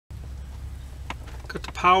Got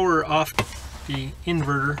the power off the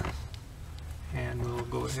inverter, and we'll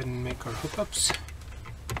go ahead and make our hookups.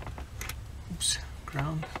 Oops,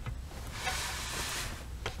 ground.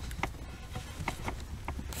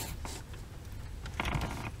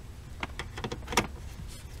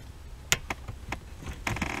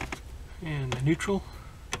 And the neutral.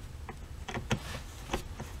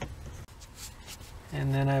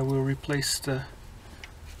 And then I will replace the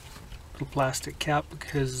little plastic cap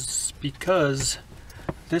because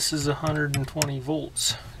this is 120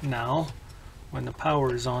 volts now when the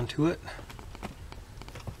power is onto it.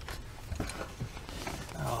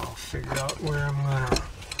 I'll figure out where I'm gonna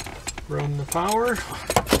run the power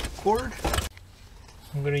cord.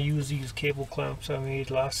 I'm gonna use these cable clamps I made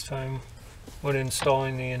last time when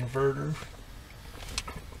installing the inverter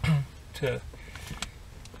to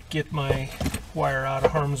get my wire out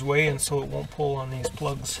of harm's way and so it won't pull on these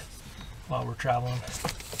plugs while we're traveling.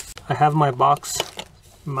 I have my box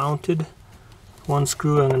mounted. One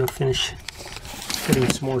screw, I'm going to finish putting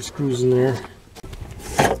some more screws in there.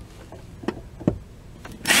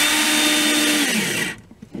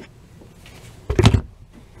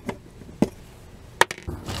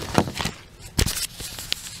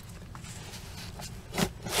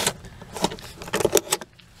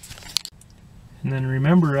 And then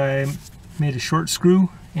remember, I made a short screw,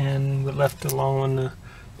 and we left the long one.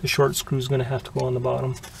 The short screw is going to have to go on the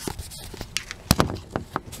bottom.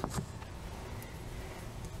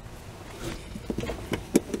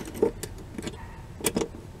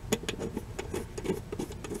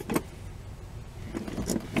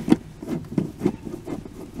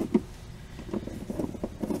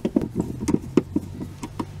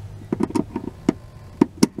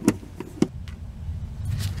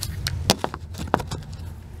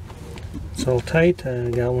 It's all tight. I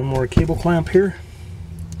got one more cable clamp here.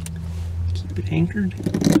 Keep it anchored.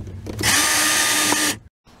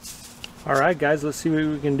 Alright guys, let's see what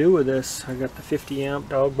we can do with this. I got the 50 amp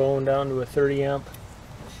dog bone down to a 30 amp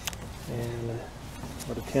and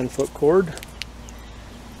about a 10-foot cord.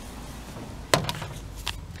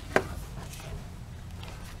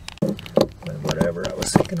 But whatever, I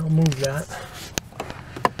was thinking I'll move that.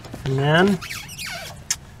 And then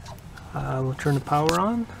we'll turn the power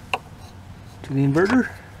on to the inverter.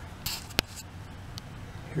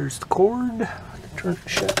 Here's the cord. Turn it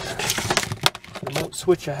shut. The remote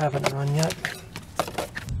switch I haven't run yet.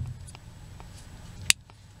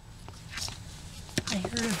 I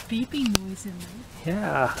heard a beeping noise in there.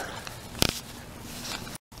 Yeah.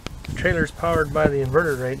 The trailer's powered by the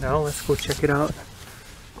inverter right now. Let's go check it out.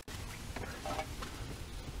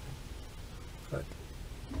 Got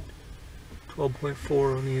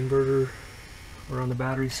 12.4 on the inverter or on the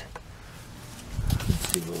batteries. Let's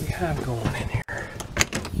see what we have going in here.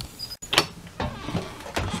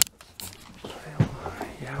 Well,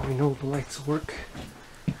 yeah, we know the lights work.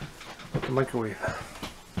 But the microwave.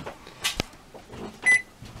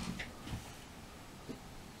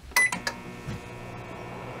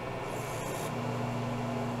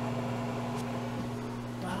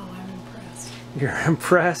 Wow, I'm impressed. You're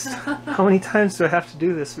impressed? How many times do I have to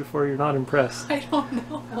do this before you're not impressed? I don't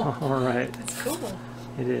know. All right. It's cool.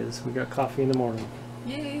 It is. We got coffee in the morning.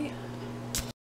 Yay.